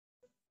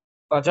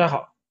大家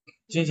好，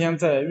今天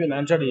在越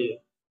南这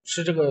里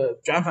吃这个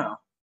卷粉啊，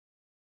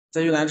在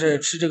越南这里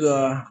吃这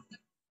个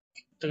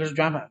是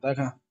卷粉，大家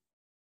看，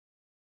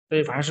这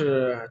一盘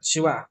是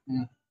7万，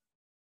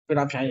非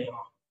常便宜啊，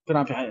非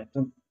常便宜，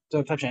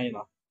这太便宜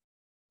了，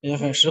也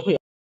很实惠。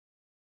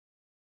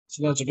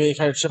现在准备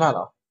开始吃饭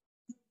了，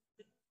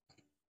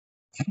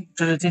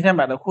这是今天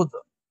买的裤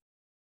子，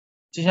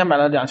今天买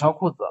了2条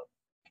裤子，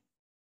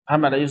还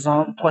买了一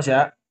双拖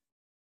鞋，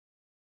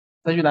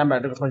在越南买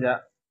这个拖鞋，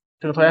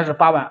这个拖鞋是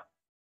8万，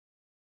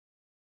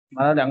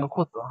买了2个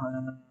裤子，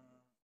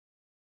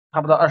差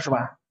不多20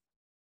万。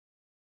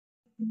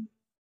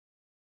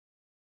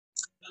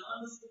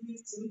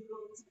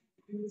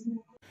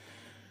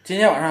今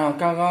天晚上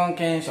刚刚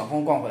跟小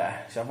凤逛回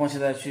来，小凤现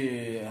在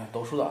去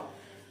读书了，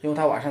因为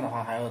她晚上的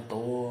话还要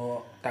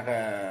读大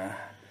概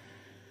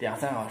2-3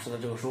小时的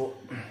这个书。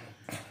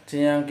今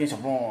天跟小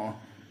凤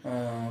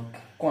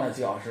逛了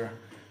几小时，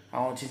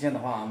然后今天的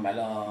话买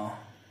了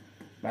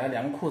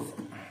2个裤子，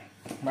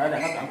买了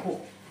2个短裤，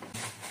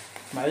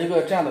买了一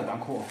个这样的短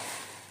裤，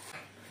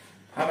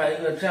还买了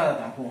一个这样的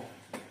短裤，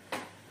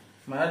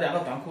买了2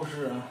个短裤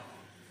是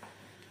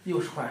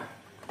60块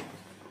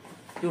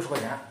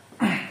钱。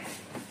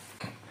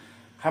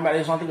还买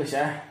了一双这个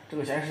鞋，这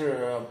个鞋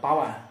是8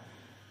万，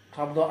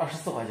差不多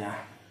24块钱。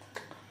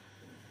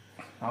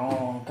然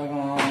后刚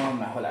刚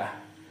买回来，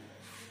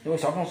因为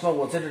小凤说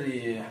我在这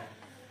里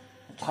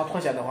穿拖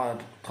鞋的话，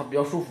它比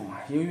较舒服嘛，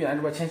因为越南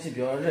这边天气比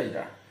较热一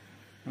点。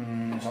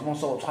小凤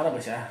说我穿那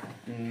个鞋，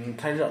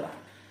太热了，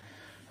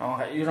然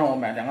后又让我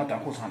买2个短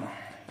裤穿的，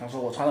他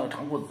说我穿那个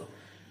长裤子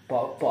不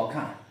好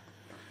看，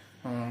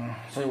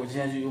所以我今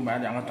天就又买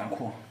了2个短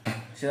裤。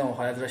现在我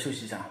回来在这休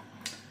息一下。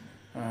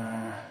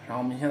然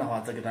后明天的话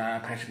再给大家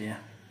拍视频。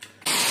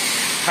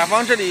海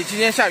防这里今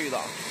天下雨的，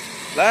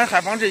来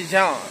海防这几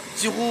天啊，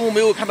几乎没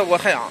有看到过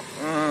太阳，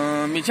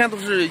每天都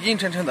是阴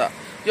沉沉的，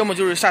要么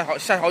就是下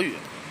小雨，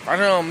反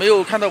正没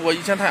有看到过一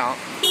天太阳。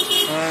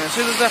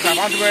现在在海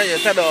防这边也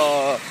待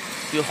了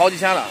有好几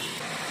天了，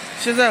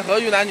现在和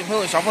越南女朋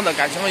友小凤的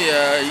感情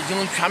也已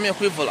经全面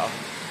恢复了，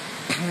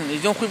已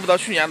经恢复到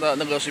去年的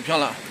那个水平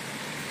了。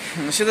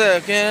现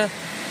在跟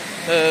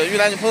越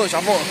南女朋友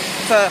小凤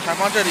在海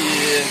防这里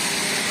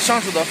相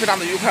处的非常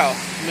的愉快，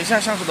每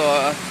天相处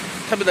的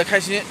特别的开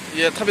心，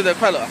也特别的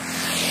快乐。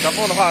小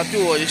凤的话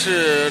对我也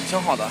是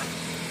挺好的，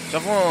小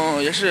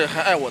凤也是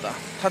很爱我的，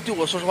她对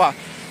我说实话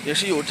也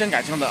是有真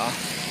感情的啊。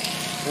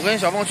我跟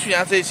小凤去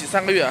年在一起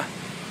3个月，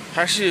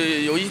还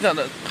是有一定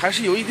的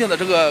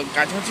这个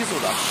感情基础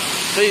的，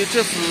所以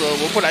这次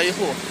我过来以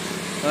后，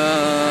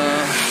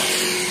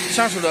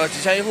相处了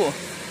几天以后，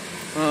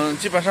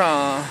基本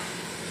上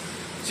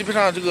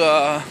这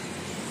个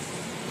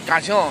感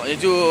情也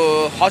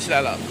就好起来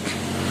了。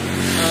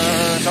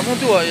小凤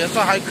对我也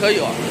算还可以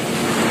哦。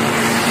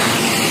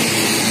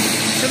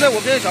现在我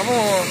跟小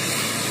凤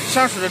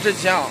相处的这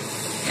几天啊，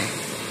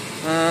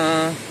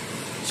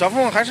小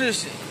凤还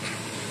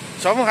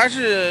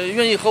是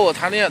愿意和我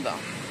谈恋爱的，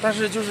但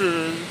是就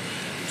是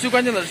最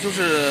关键的就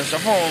是小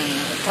凤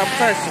她不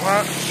太喜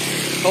欢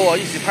和我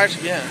一起拍视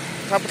频，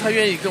她不太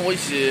愿意跟我一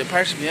起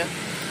拍视频，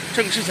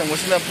这个事情我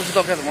现在不知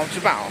道该怎么去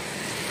办啊。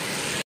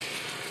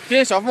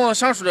跟小凤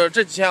相处的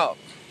这几天啊，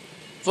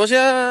昨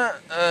天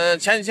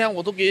前几天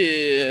我都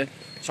给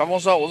小凤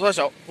说，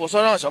我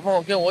说让小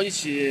凤跟我一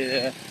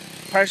起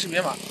拍视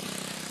频嘛。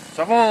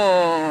小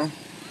凤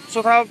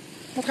说她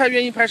不太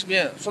愿意拍视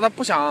频，说她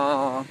不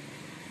想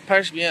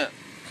拍视频。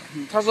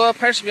她说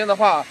拍视频的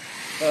话，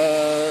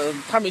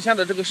她每天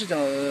的这个事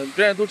情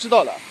别人都知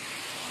道了。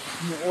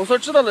我说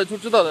知道了就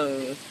知道了，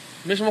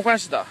没什么关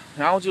系的。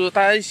然后就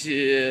大家一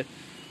起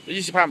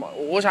拍嘛。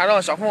我想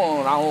让小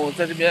凤然后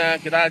在这边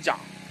给大家讲。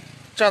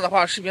这样的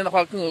话，视频的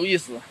话更有意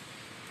思，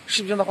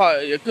视频的话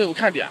也更有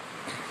看点，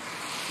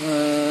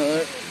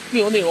更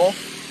有内容。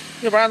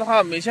要不然的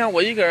话，每天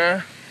我一个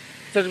人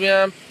在这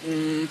边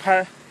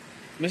拍，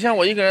每天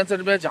我一个人在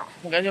这边讲，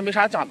我感觉没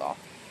啥讲的，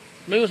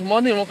没有什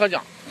么内容可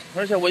讲。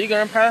而且我一个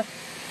人拍，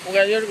我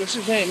感觉这个视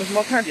频也没什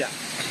么看点。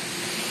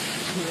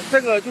这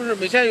个就是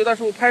每天有的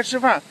时候拍吃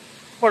饭，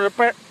或者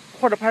拍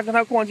跟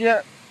他逛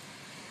街，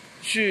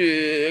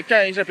去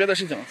干一些别的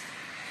事情。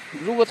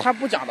如果他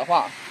不讲的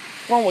话，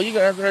光我一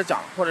个人在这讲，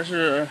或者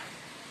是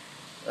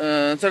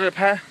在这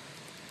拍，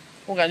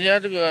我感觉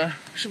这个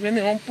视频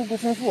内容不够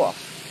丰富，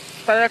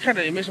大家看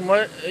着也没什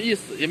么意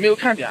思，也没有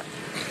看点。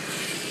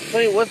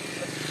所以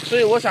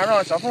我想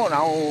让小凤然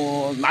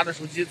后拿着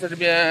手机在这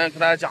边跟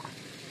大家讲，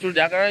就是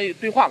2个人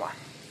对话嘛，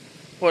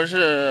或者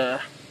是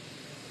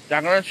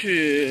2个人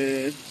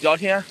去聊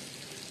天，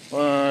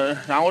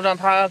然后让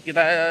他给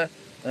大家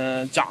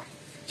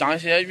讲一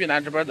些越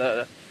南这边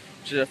的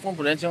是风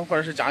土人情，或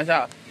者是讲一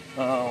下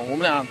我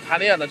们俩谈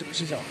恋爱的这个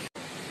事情。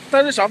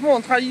但是小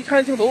凤她一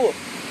看镜头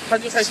她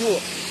就害羞，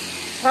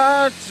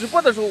她直播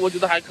的时候我觉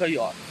得还可以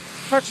哦，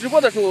她直播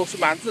的时候是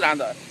蛮自然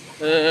的。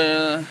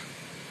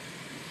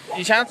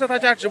以前在她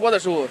家直播的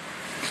时候，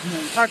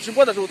她直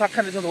播的时候她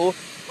看着镜头，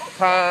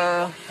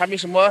她还没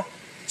什么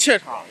怯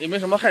场，也没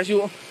什么害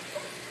羞。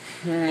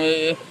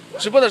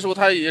直播的时候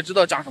她也知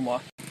道讲什么。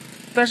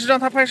但是让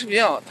他拍视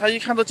频啊，他一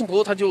看到镜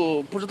头他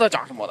就不知道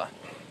讲什么的，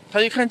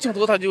他一看镜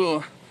头他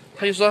就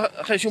说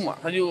害羞嘛，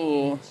他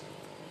就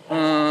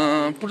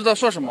不知道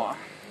说什么。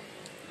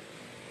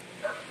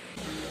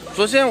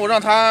首先我让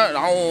他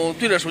然后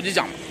对着手机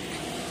讲，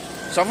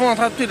小凤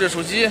他对着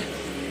手机，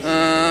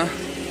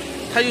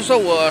他又说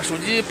我手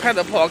机拍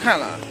的不好看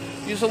了，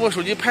又说我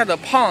手机拍的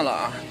胖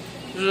了，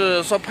就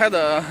是说拍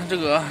的这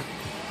个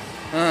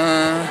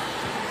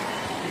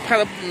拍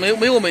的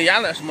没有美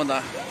颜了什么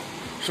的，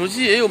手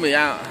机也有美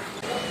颜，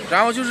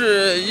然后就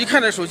是一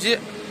看这手机，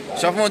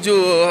小凤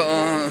就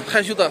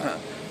害羞的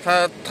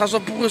很，他说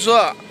不会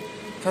说，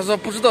他说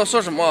不知道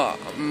说什么，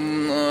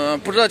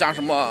不知道讲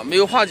什么，没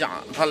有话讲，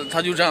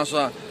他就这样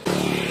说。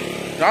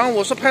然后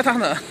我说拍他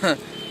呢，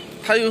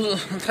他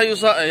又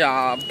说哎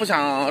呀不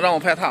想让我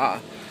拍他，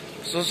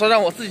说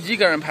让我自己一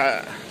个人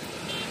拍，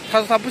他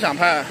说他不想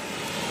拍，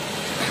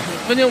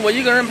关键我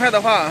一个人拍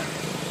的话，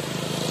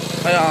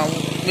哎呀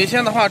每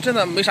天的话真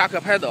的没啥可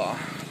拍的，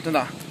真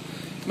的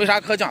没啥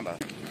可讲的。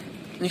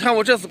你看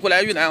我这次过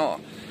来越南哦，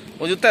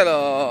我就带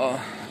了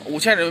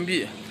5000人民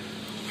币，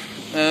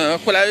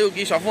过来又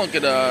给小凤给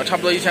了差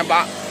不多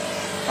1800，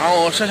然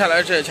后剩下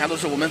来这些钱都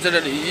是我们在这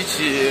里一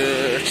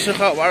起吃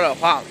喝玩的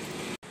花。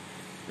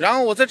然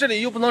后我在这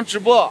里又不能直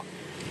播，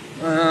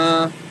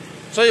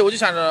所以我就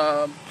想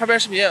着拍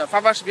视频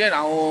发视频，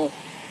然后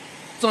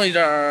挣一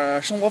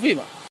点生活费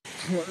吧。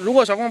如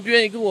果小凤不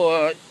愿意跟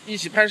我一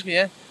起拍视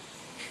频，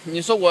你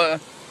说我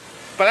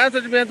本来在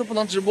这边都不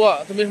能直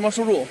播，都没什么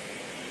收入，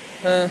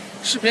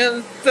视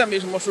频再没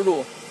什么收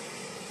入，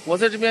我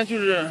在这边就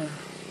是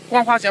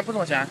光花钱不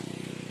挣钱，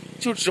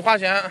就只花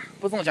钱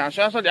不挣钱。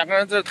虽然说两个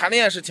人在这谈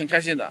恋爱是挺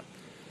开心的，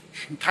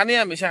谈恋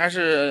爱每天还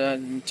是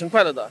挺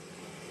快乐的，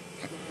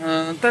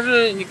但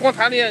是你光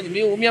谈恋爱，你没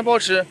有面包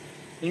吃，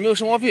你没有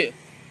生活费，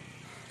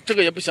这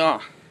个也不行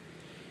啊。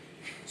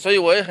所以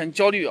我也很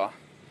焦虑啊，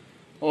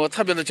我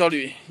特别的焦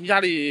虑，压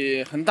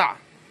力很大，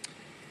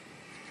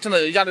真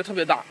的压力特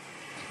别大。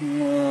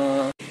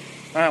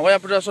我也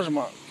不知道说什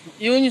么，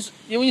因为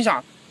你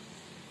想，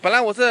本来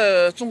我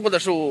在中国的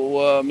时候，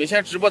我每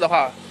天直播的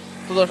话，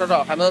多多少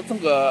少还能挣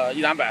个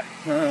100-200，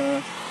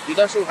有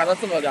的时候还能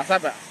挣个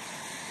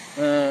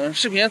200-300，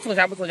视频挣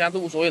钱不挣钱都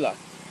无所谓了。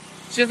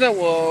现在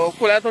我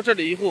过来到这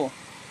里以后，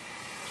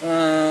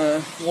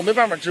我没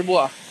办法直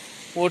播，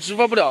我直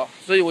播不了，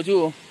所以我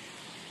就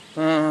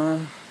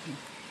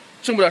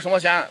挣不了什么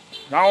钱，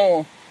然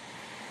后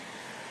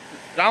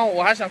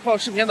我还想靠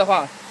视频的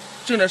话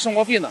挣点生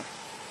活费呢。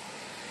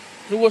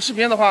如果视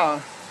频的话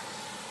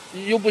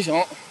又不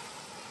行，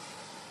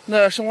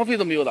那生活费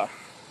都没有了，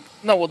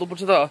那我都不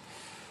知道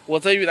我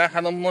在越南还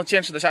能不能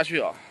坚持得下去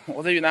啊？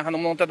我在越南还能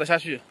不能待得下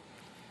去？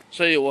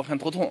所以我很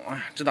头痛，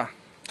真的，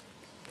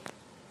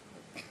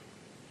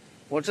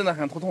我真的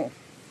很头痛。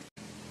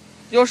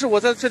要是我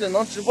在这里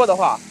能直播的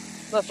话，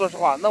那说实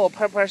话，那我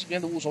拍不拍视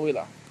频都无所谓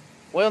了。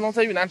我要能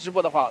在越南直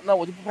播的话，那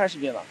我就不拍视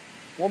频了，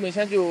我每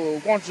天就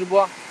光直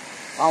播，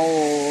然后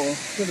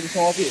挣这个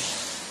生活费，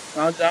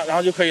然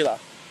后就可以了。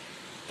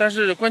但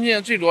是关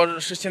键最主要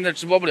是现在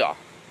直播不了，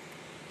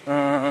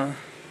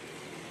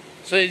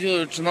所以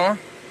就只能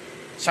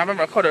想办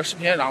法靠点视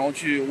频，然后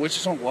去维持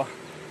生活。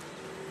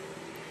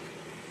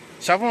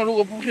小凤如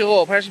果不配合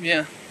我拍视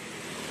频，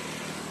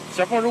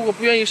小凤如果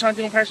不愿意上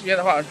镜拍视频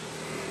的话，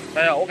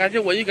哎呀，我感觉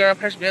我一个人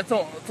拍视频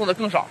挣的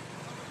更少，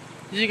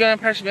一个人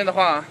拍视频的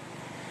话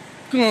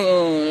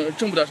更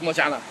挣不了什么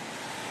钱了。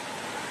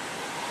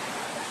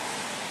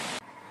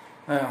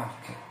哎呀，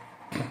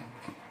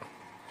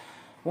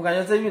我感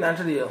觉在越南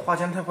这里花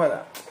钱太快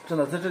了，真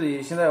的，在这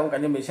里现在我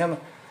感觉每天呢，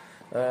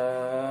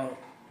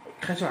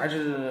开销还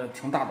是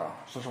挺大的，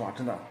说实话，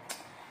真的，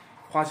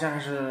花钱还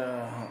是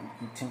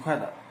挺快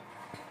的。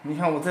你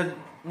看我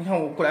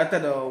过来带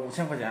了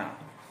5000块钱，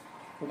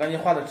我感觉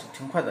花的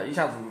挺快的，一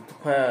下子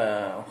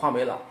快花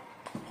没了，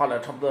花了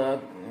差不多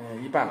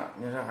一半了。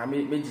你说还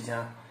没几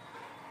天，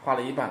花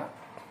了一半了。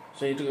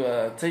所以这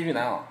个在越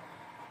南啊，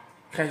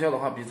开销的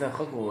话比在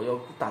河口要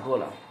大多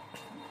了。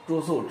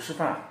住宿、吃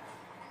饭，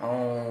然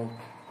后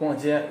逛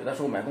街，有的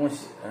时候买东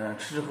西，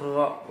吃吃喝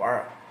喝玩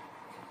儿，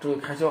这个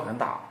开销很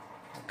大，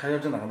开销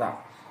真的很大。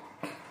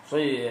所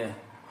以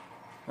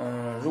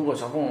如果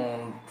小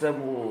凤再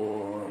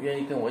不愿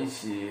意跟我一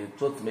起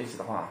做自媒体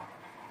的话，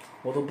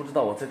我都不知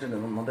道我在这里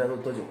能待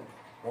多久，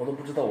我都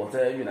不知道我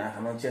在越南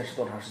还能坚持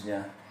多长时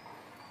间，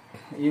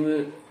因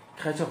为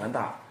开销很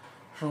大，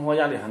生活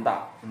压力很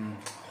大，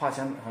花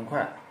钱很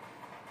快，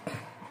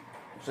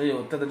所以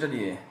我待在这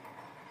里，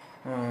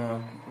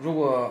如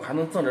果还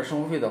能挣点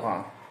生活费的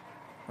话，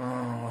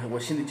我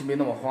心里就没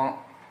那么慌。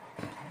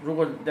如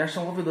果连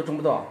生活费都挣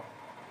不到，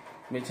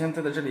每天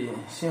待在这里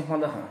心慌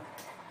得很。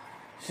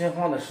心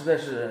慌的实在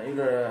是有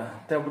点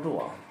待不住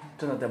啊，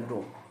真的待不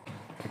住。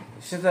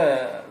现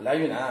在来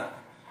越南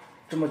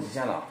这么几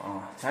天了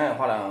啊，钱也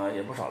花了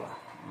也不少了，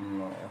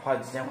花了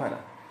几千块了，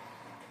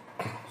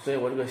所以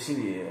我这个心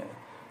里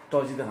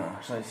着急的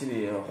很，心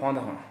里慌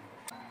得很。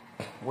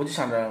我就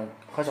想着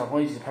和小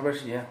鹏一起拍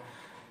视频，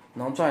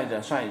能赚一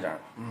点算一点，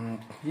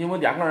因为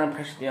两个人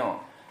拍视频啊，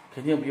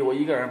肯定比我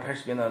一个人拍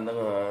视频的那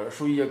个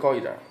收益要高一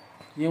点，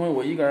因为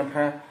我一个人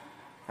拍，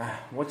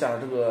我讲的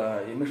这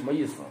个也没什么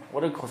意思，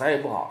我这个口才也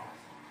不好，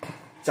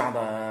讲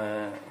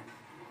的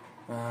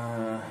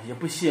也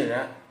不吸引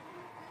人，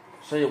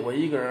所以我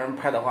一个人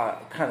拍的话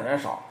看的人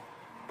少，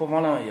播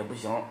放量也不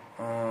行，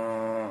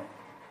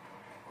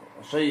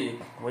所以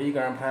我一个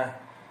人拍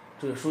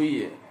这个收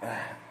益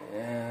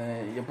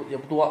也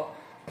不多。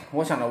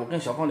我想着我跟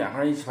小凤2个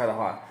人一起拍的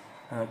话，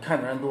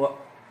看的人多，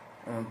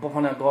播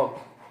放量高，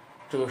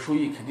这个收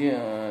益肯定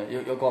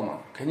要高嘛，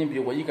肯定比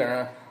我一个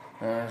人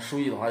收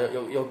益的话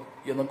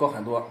要能高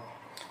很多。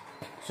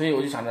所以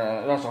我就想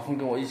着让小凤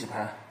跟我一起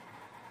拍，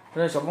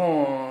但是小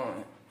凤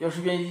要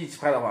是愿意一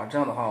起拍的话，这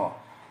样的话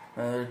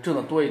挣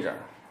的多一点，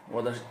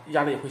我的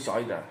压力会小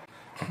一点。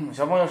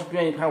小凤要是不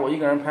愿意拍，我一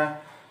个人拍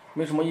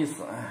没什么意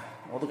思，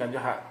我都感觉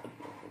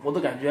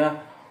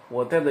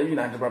我待在越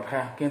南这边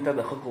拍跟待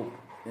在河口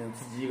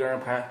自己一个人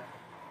拍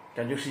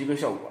感觉是一个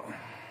效果，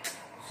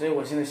所以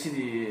我现在心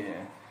里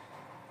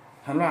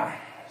很乱，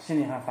心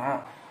里很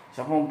烦。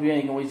小凤不愿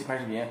意跟我一起拍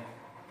视频，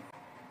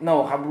那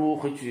我还不如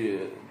回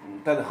去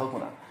待在河口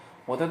呢。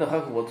我待在河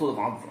口，我租的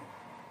房子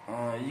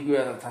1个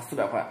月才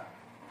400块，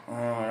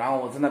然后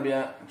我在那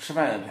边吃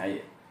饭也便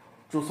宜，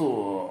住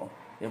宿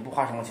也不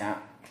花什么钱，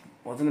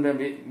我在那边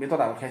没多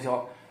大的开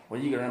销，我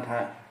一个人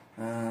拍，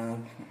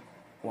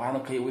我还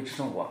能可以维持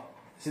生活。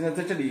现在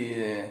在这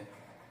里，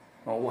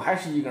我还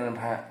是一个人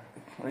拍，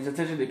而且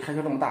在这里开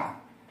销这么大，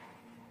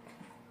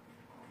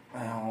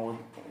哎呀，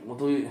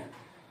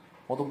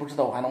我都不知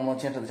道我还能不能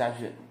坚持得下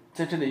去。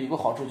在这里有个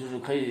好处就是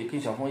可以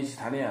跟小凤一起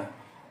谈恋爱，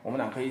我们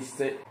俩可以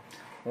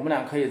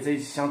在一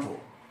起相处，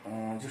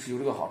就是有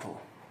这个好处。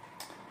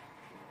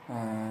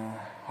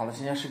好了，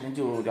今天视频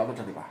就聊到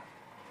这里吧，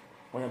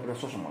我也不知道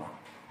说什么了，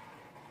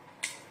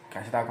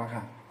感谢大家观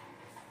看。